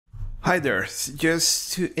Hi there,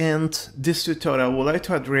 just to end this tutorial, I would like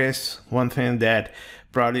to address one thing that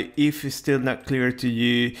probably if it's still not clear to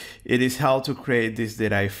you, it is how to create these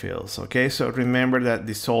derived fields, okay? So remember that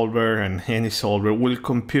the solver and any solver will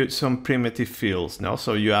compute some primitive fields, no?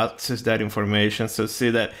 So you access that information, so see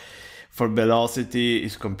that for velocity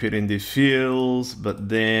is computing the fields, but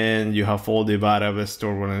then you have all the variables,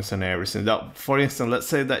 turbulence and everything. That, for instance, let's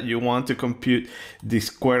say that you want to compute the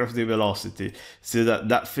square of the velocity. See that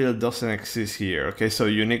that field doesn't exist here, okay? So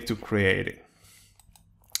you need to create it.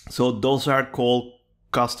 So those are called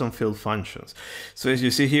custom field functions. So as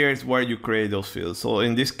you see here is where you create those fields. So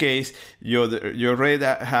in this case, you already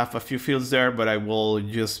have a few fields there, but I will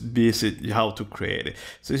just visit how to create it.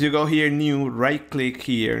 So as you go here, new, right click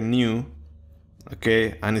here, new,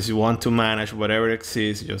 okay? And if you want to manage whatever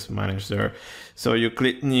exists, just manage there. So you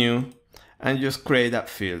click new and just create that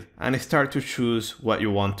field and start to choose what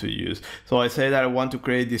you want to use. So I say that I want to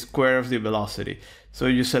create the square of the velocity. So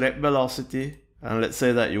you select velocity, and let's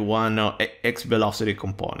say that you want X velocity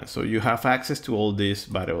component. So you have access to all these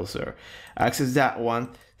variables there. Access that one,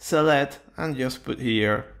 select, and just put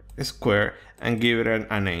here a square and give it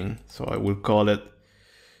a name. So I will call it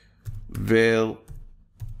vel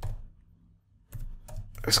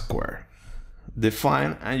square.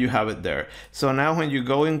 Define, and you have it there. So now when you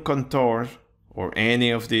go in contour or any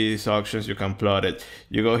of these options, you can plot it.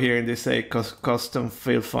 You go here and they say custom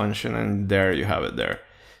field function, and there you have it there.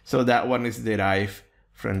 So that one is derived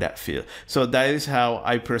from that field. So that is how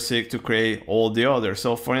I proceed to create all the others.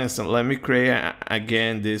 So for instance, let me create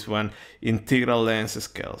again this one, integral length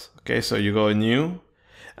scales. Okay, so you go new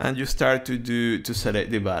and you start to select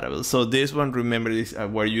the variables. So this one, remember this,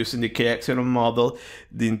 we're using the KXNO model.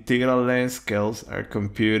 The integral length scales are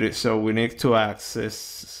computed. So we need to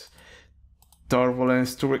access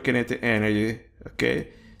turbulence, turbokinetic energy. Okay,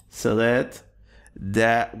 select.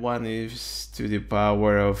 That one is to the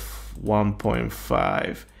power of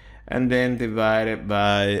 1.5 and then divided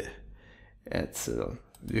by epsilon.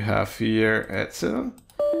 You have here epsilon.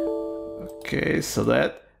 Okay, so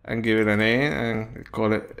that, and give it a name and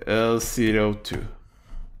call it L02.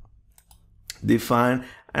 Define,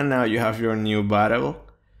 and now you have your new variable.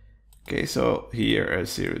 Okay, so here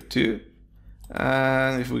L02.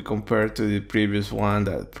 And if we compare to the previous one,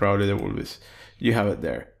 that probably there will be, you have it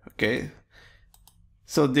there. Okay.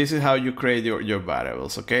 So this is how you create your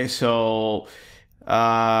variables, okay? So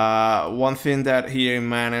one thing that here in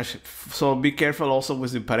manage, so be careful also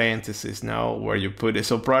with the parentheses now where you put it.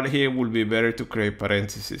 So probably here would be better to create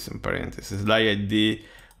parentheses and parentheses like I did.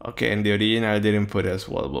 Okay, in the original I didn't put it as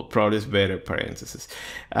well, but probably it's better parentheses.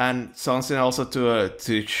 And something also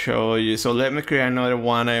to show you. So let me create another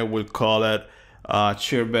one. I will call it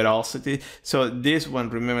shear velocity. So this one,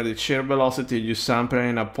 remember the shear velocity, you sample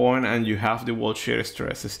in a point and you have the wall shear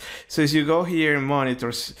stresses. So as you go here in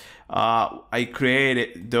monitors, I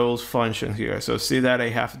created those functions here. So see that I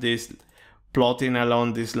have this plotting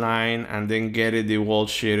along this line and then getting the wall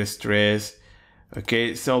shear stress.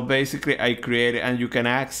 Okay, so basically I created, and you can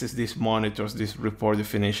access these monitors, these report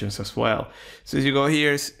definitions as well. So as you go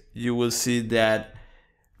here, you will see that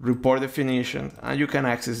report definition, and you can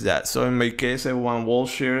access that. So in my case, I want wall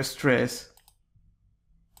shear stress.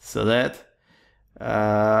 So that,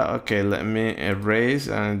 okay, let me erase,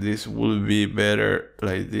 and this will be better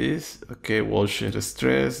like this. Okay, wall shear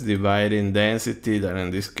stress dividing density, that in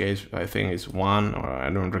this case, I think is 1, or I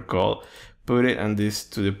don't recall. Put it, and this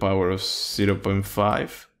to the power of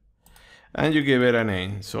 0.5. And you give it a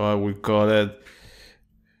name. So I will call it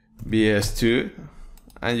BS2.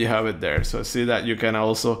 And you have it there. So see that you can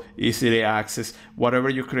also easily access whatever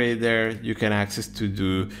you create there, you can access to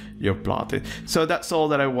do your plotting. So that's all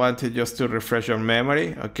that I wanted, just to refresh your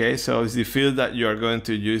memory. Okay, so if the field that you are going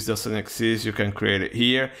to use doesn't exist, you can create it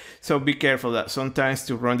here. So be careful that sometimes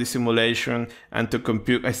to run the simulation and to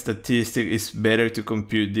compute a statistic, it's better to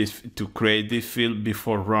compute this, to create this field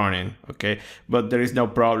before running. Okay, but there is no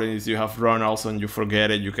problem if you have run also and you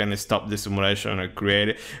forget it, you can stop the simulation and create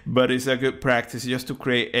it. But it's a good practice just to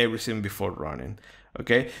create everything before running.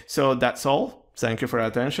 Okay, so that's all. Thank you for your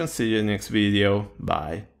attention. See you in the next video.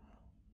 Bye.